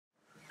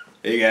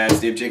Hey guys,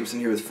 David Jacobsen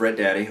here with Fret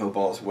Daddy. Hope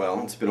all is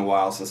well. It's been a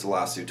while since the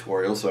last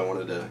tutorial, so I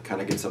wanted to kind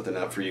of get something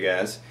up for you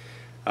guys.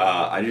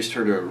 I just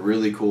heard a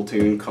really cool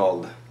tune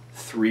called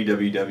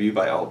 3WW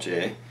by Alt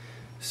J.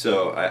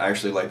 So I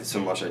actually liked it so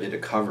much I did a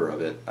cover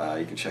of it.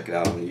 You can check it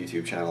out on the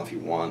YouTube channel if you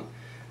want.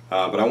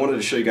 But I wanted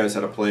to show you guys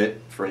how to play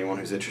it for anyone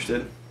who's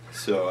interested.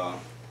 So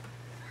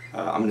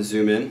I'm going to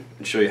zoom in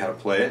and show you how to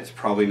play it. It's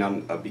probably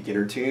not a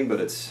beginner tune, but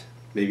it's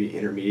maybe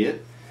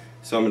intermediate.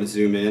 So I'm going to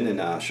zoom in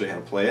and show you how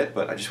to play it,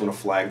 but I just want to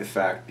flag the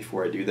fact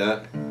before I do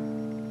that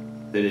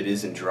it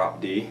is in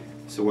drop D.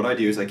 So what I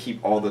do is I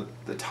keep all the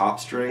top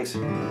strings,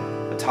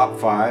 the top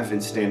 5 in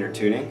standard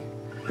tuning,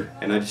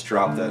 and I just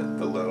drop the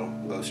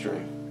low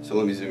string. So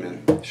let me zoom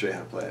in, show you how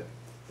to play it.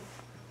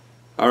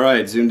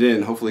 Alright, zoomed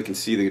in. Hopefully you can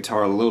see the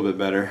guitar a little bit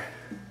better.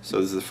 So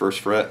this is the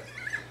first fret.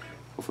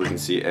 Hopefully you can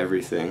see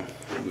everything.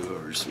 Move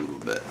over just a little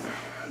bit.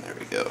 There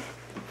we go.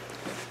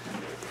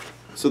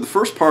 So the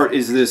first part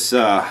is this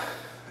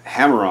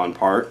hammer-on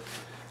part,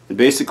 and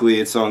basically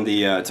it's on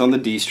the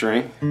D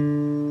string,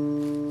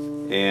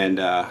 and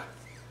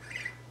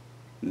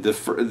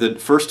the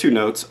first two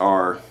notes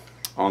are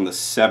on the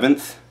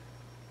 7th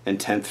and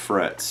 10th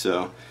fret.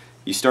 So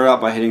you start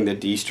out by hitting the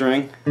D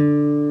string,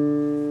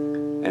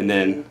 and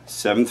then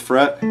 7th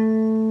fret,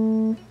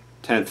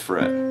 10th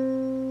fret,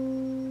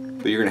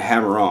 but you're going to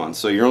hammer on.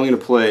 So you're only going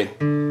to play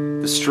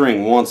the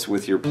string once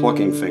with your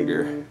plucking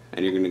finger,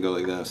 and you're going to go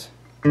like this.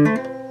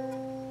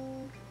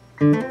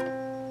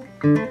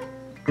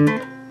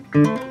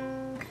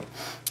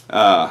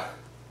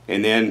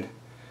 And then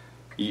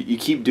you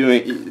keep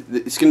doing,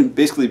 it's going to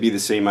basically be the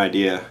same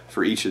idea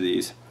for each of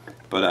these,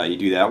 but you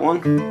do that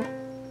one,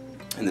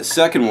 and the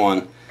second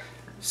one,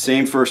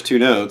 same first two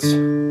notes, but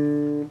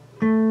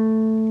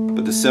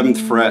the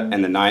 7th fret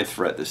and the 9th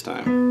fret this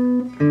time.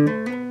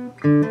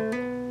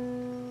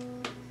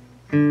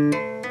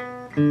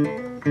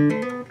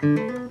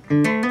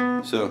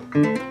 So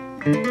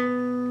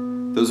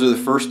those are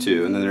the first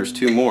two, and then there's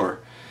two more.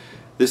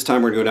 This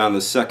time we're going to go down the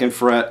 2nd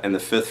fret and the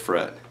 5th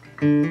fret.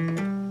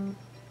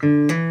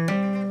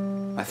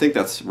 I think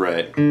that's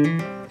right.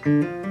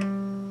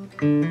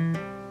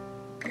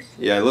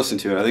 Yeah, I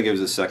listened to it. I think it was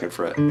the 2nd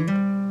fret.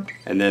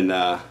 And then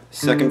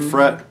 2nd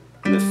fret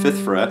and the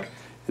 5th fret,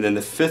 and then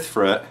the 5th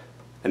fret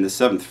and the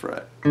 7th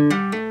fret.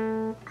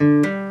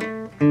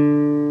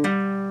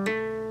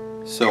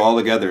 So all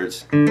together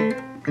it's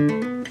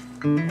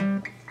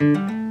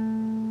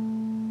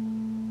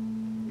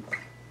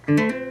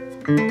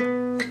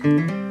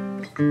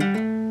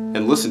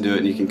and listen to it,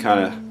 and you can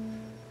kind of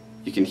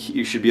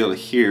you should be able to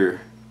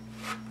hear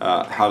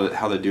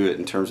how to do it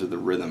in terms of the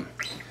rhythm.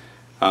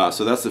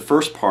 So that's the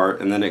first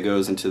part, and then it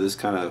goes into this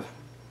kind of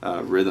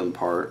rhythm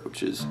part,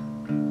 which is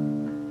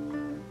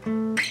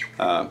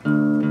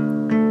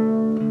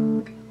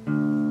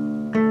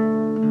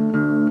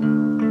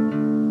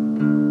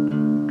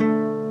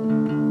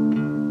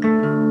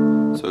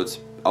so it's,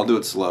 I'll do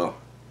it slow.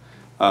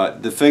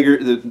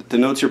 The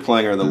notes you're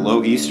playing are the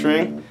low E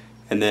string,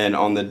 and then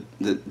on the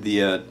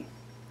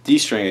D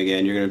string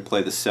again, you're going to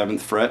play the 7th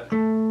fret.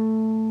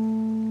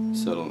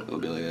 So it'll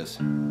be like this.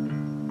 2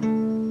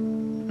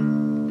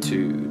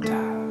 da.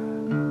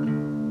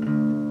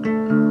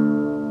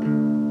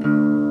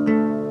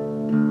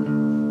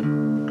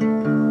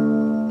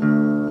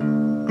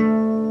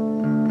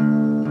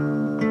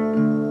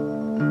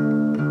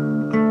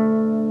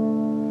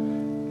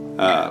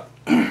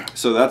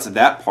 So that's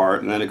that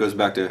part, and then it goes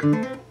back to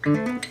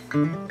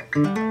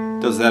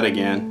does that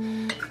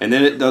again, and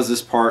then it does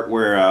this part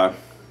where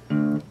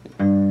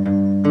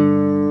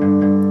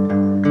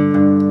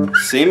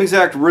same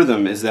exact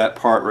rhythm as that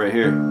part right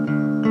here,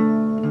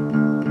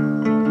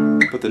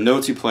 but the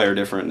notes you play are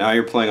different. Now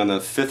you're playing on the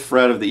 5th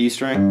fret of the E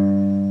string,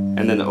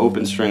 and then the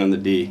open string on the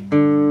D.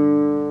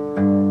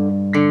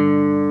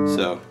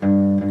 So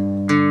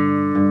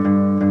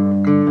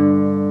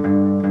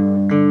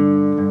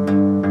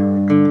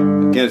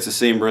again, it's the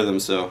same rhythm,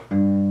 so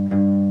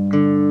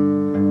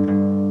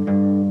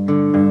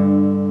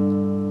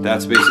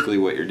that's basically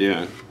what you're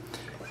doing.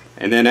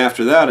 And then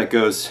after that it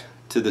goes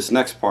to this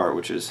next part,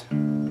 which is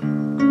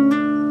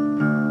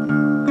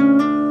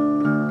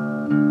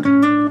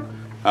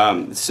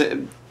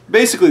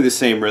basically the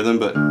same rhythm,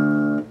 but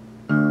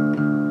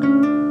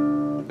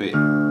wait,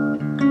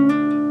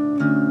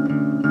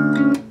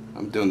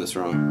 I'm doing this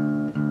wrong.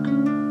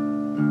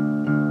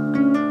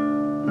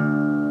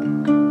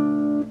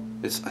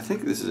 I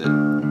think this is it.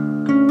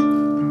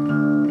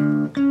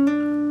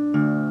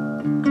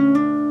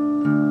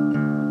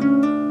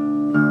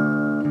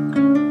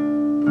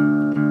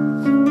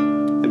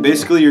 And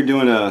basically you're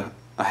doing a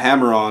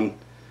hammer-on.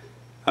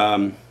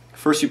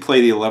 First you play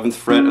the 11th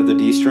fret of the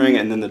D string,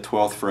 and then the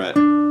 12th fret.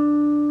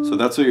 So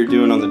that's what you're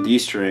doing on the D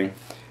string,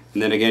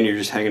 and then again you're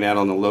just hanging out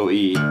on the low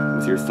E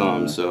with your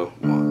thumb. So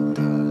 1,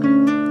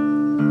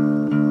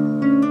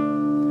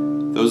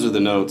 2. Those are the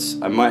notes.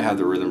 I might have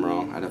the rhythm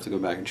wrong. I'd have to go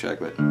back and check,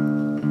 but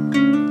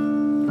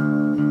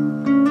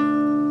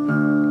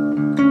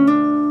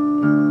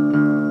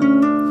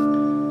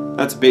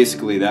that's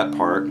basically that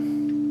part.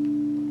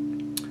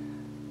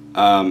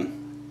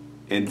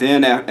 And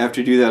then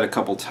after you do that a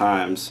couple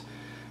times,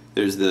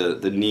 there's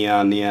the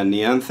neon, neon,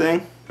 neon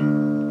thing.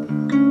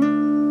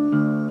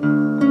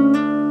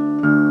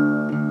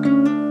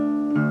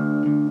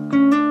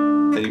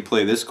 Then you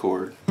play this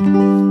chord,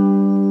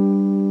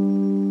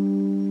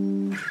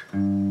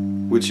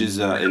 which is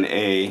an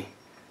A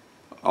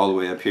all the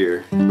way up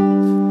here.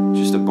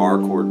 Just a bar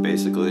chord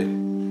basically.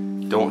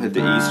 Don't hit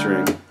the E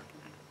string.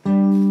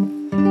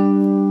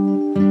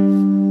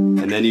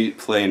 And then you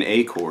play an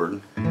A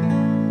chord.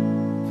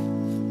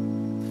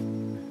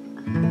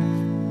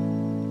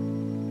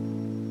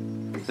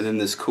 And then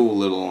this cool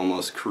little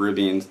almost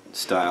Caribbean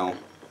style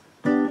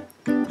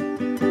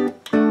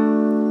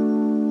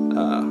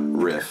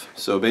riff.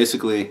 So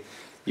basically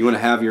you want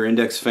to have your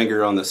index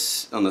finger on the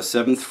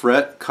 7th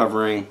fret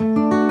covering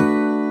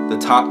the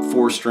top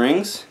 4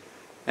 strings,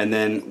 and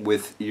then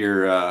with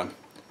your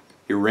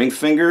ring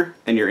finger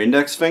and your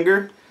index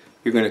finger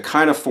you're going to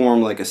kind of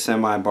form like a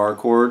semi bar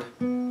chord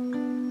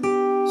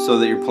so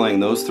that you're playing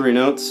those 3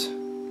 notes.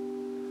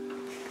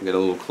 I'll get a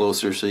little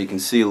closer so you can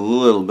see a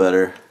little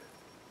better.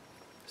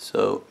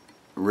 So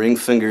ring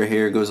finger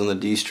here goes on the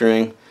D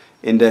string,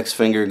 index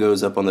finger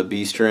goes up on the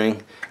B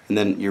string, and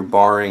then you're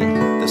barring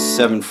the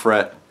 7th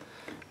fret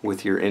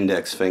with your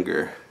index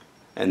finger.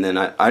 And then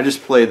I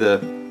just play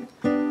the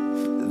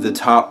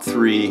top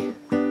 3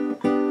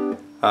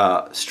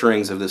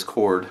 strings of this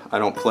chord. I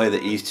don't play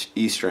the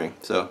E string.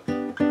 So,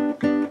 and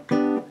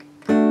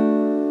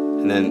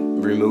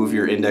then remove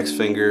your index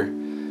finger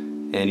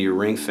and your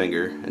ring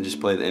finger and just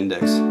play the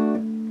index.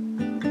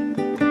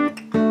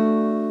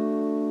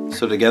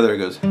 So together it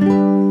goes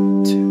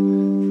 2, 3.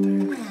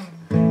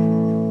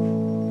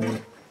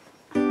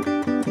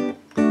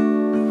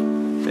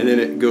 And then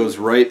it goes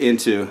right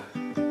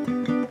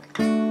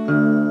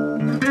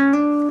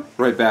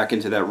back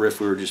into that riff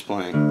we were just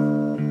playing.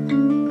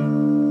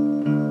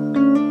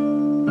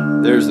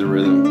 There's the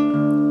rhythm.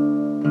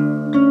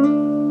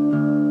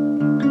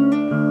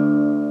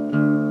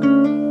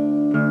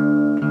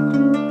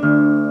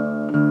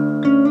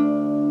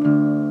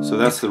 So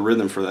that's the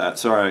rhythm for that.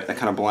 Sorry, I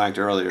kind of blanked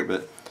earlier,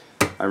 but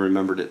I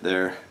remembered it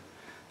there.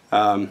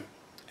 And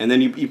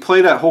then you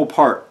play that whole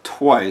part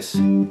twice.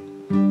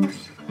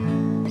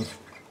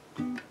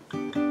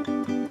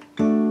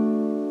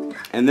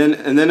 And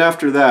then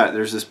after that,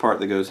 there's this part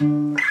that goes.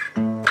 And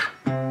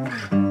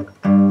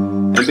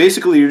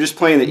basically, you're just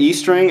playing the E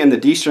string and the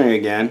D string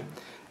again,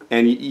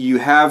 and you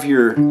have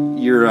your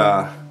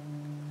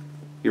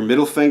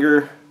middle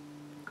finger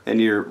and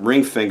your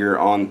ring finger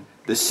on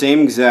the same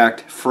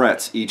exact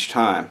frets each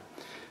time.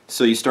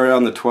 So you start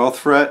on the 12th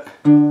fret,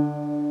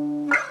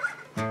 and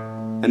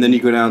then you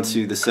go down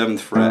to the 7th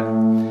fret,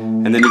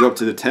 and then you go up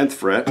to the 10th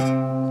fret,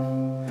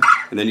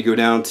 and then you go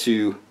down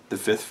to the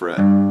 5th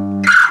fret.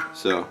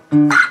 So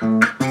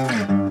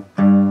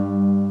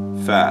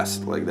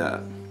fast like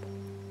that.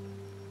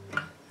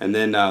 And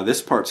then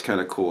this part's kind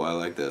of cool. I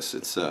like this.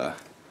 It's you're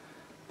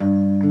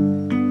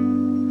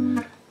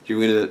going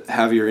to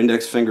have your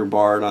index finger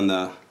barred on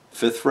the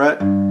 5th fret,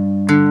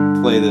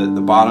 play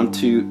the bottom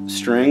 2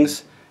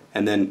 strings,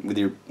 and then with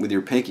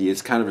your pinky,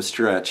 it's kind of a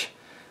stretch,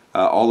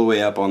 all the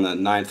way up on the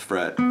 9th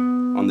fret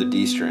on the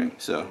D string.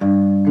 So,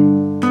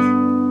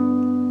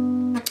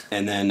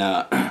 and then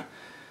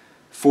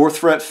 4th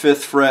fret,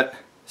 5th fret,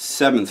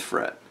 7th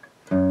fret.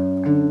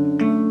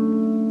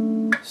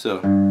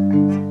 So,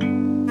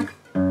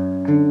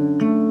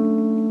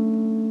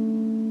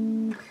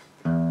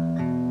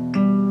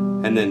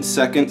 and then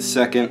 2nd,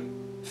 2nd,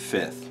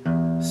 5th,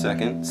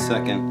 2nd,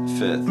 2nd,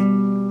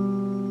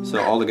 5th. So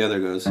all together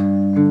goes.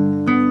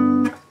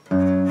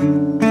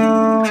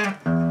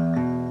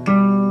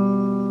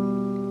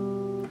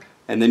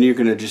 And then you're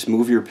going to just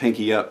move your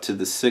pinky up to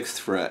the 6th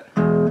fret.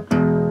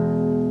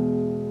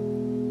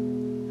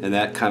 And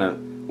that kind of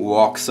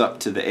walks up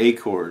to the A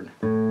chord.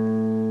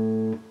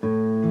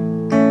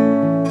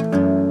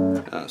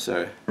 Oh,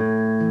 sorry.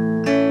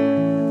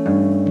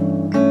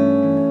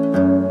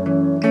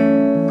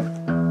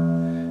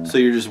 So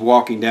you're just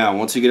walking down.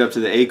 Once you get up to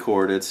the A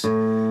chord, it's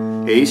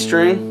A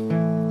string,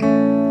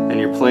 and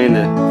you're playing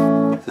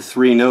the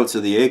 3 notes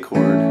of the A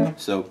chord.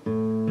 So,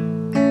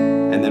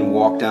 and then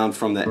walk down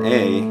from the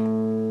A.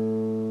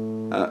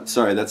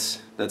 Sorry, that's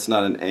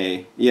not an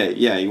A.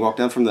 Yeah. You walk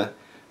down from the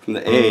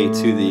A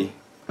to the.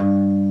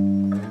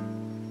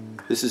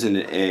 This isn't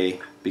an A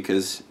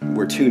because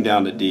we're tuned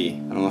down to D. I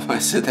don't know if I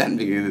said that in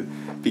the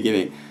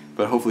beginning,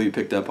 but hopefully you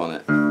picked up on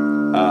it.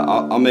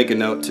 I'll make a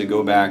note to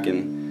go back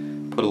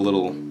and put a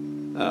little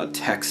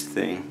text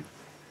thing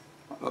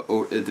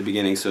at the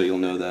beginning so you'll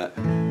know that.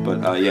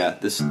 But yeah,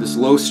 this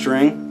low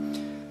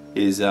string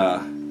is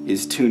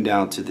tuned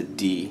down to the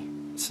D.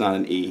 It's not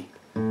an E,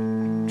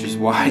 which is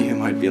why you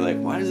might be like,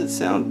 why does it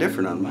sound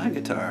different on my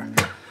guitar?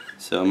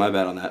 So my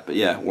bad on that. But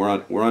yeah, we're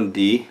on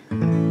D.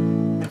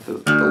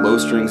 The low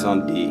string's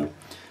on D.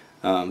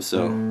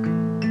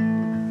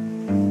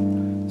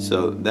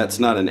 So that's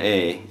not an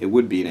A. It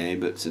would be an A,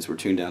 but since we're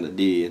tuned down to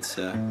D, it's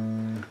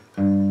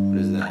what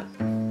is that?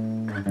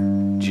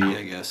 G,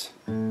 I guess.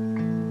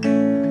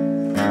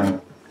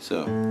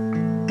 So.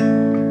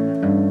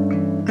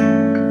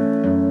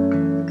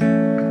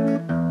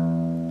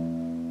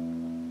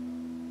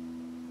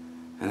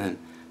 And then,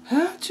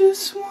 I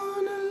just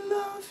wanna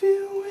love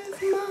you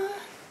with my.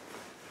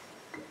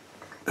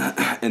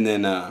 And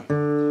then now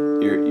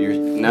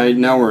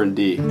we're in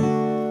D.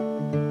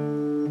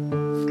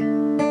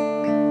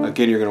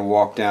 Again, you're gonna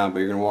walk down, but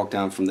you're gonna walk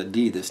down from the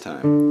D this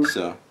time.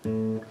 So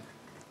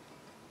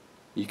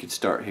you could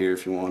start here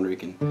if you want, or you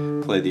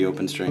can play the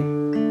open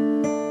string.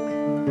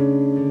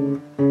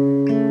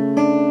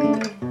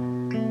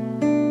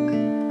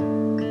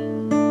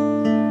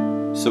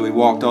 So we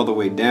walked all the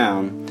way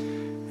down.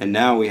 And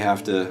now we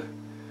have to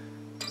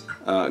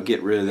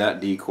get rid of that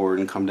D chord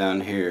and come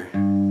down here.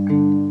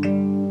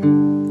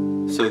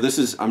 So this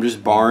is, I'm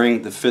just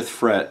barring the 5th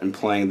fret and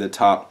playing the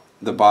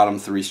bottom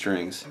 3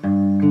 strings.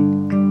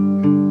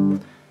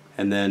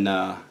 And then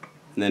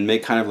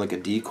make kind of like a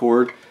D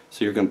chord.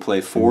 So you're going to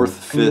play 4th,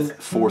 5th,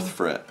 4th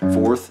fret.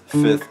 4th,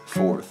 5th,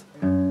 4th.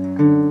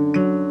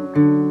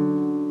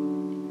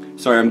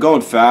 Sorry, I'm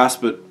going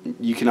fast, but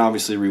you can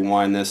obviously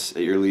rewind this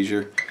at your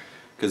leisure.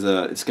 Because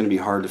it's going to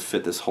be hard to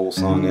fit this whole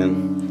song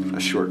in a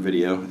short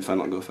video if I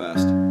don't go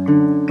fast.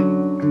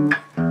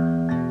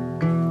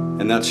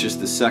 And that's just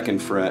the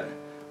 2nd fret,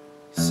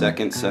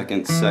 2nd,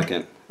 2nd,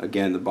 2nd.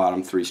 Again, the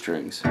bottom 3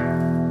 strings.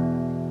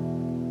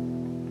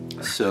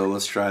 So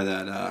let's try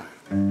that.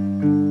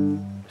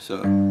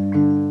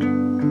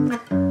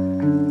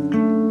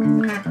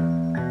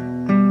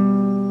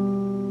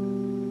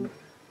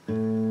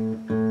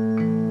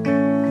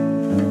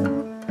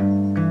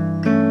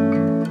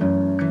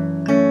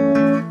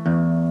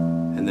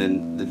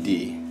 The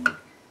D.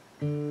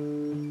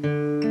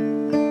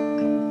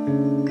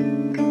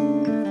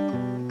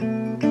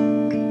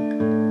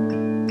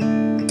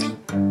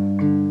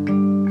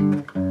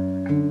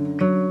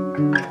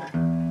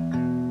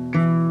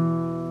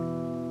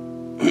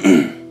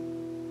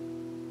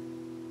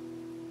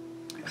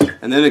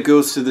 And then it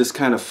goes to this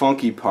kind of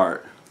funky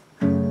part.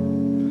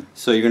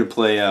 So you're going to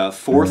play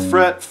 4th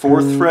fret,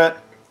 4th fret,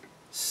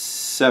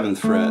 7th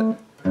fret.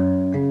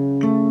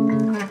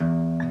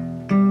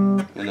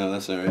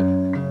 That's alright.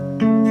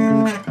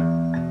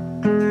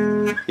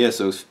 Yeah,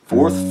 so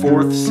 4th,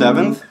 4th,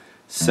 7th,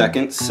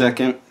 2nd,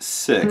 2nd,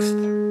 6th.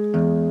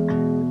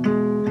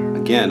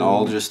 Again,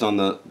 all just on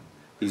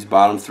these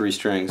bottom 3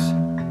 strings.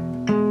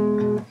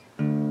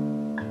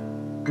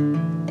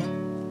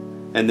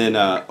 And then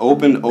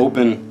open,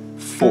 open,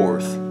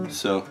 4th.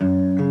 So,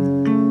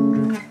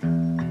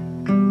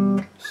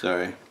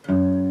 sorry.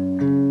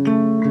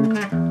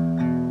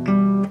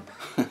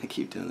 I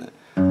keep doing that.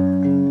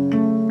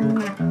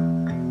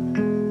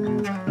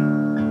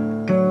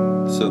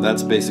 So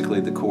that's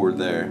basically the chord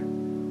there,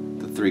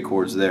 the 3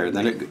 chords there.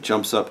 Then it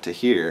jumps up to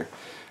here,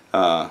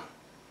 9th,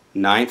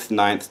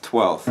 9th,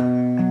 12th.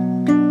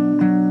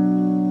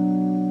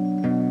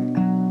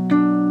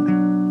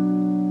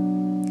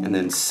 And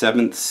then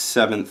 7th,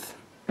 7th,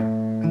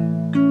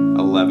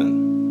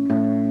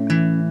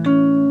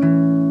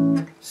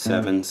 11.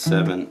 7,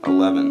 7,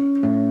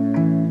 11.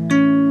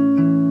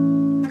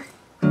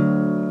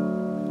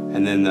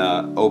 And then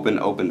open,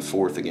 open,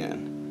 4th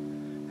again.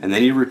 And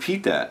then you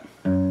repeat that.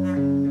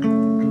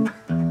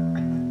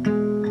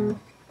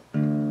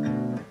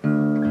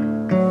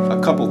 A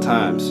couple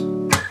times.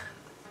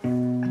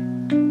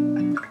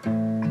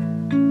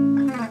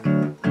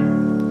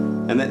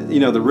 And then, you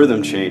know, the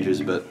rhythm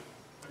changes, but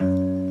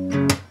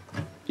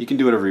you can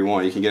do whatever you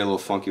want. You can get a little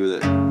funky with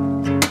it.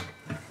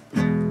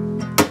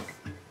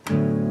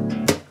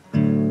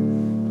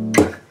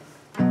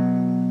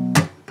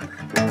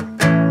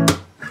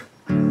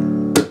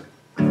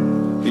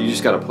 You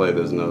just got to play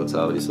those notes,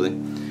 obviously.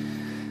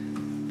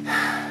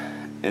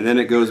 And then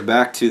it goes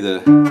back to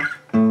that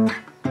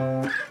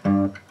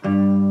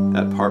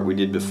part we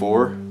did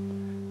before,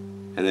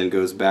 and then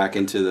goes back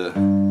into the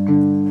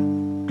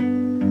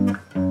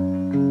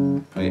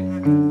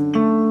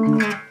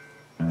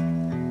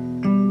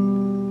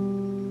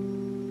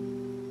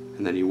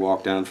and then you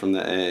walk down from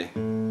the A.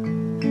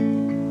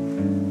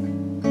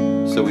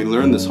 So we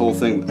learned this whole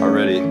thing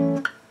already.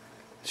 It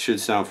should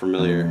sound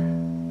familiar.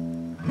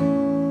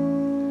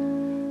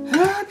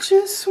 I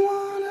just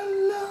wanna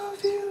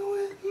love you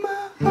with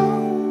my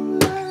own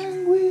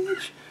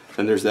language.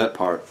 And there's that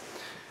part.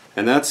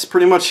 And that's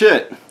pretty much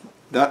it.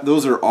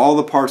 Those are all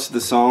the parts of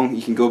the song.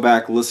 You can go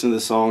back, listen to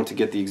the song to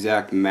get the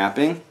exact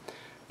mapping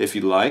if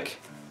you'd like.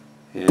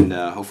 And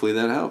hopefully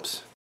that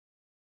helps.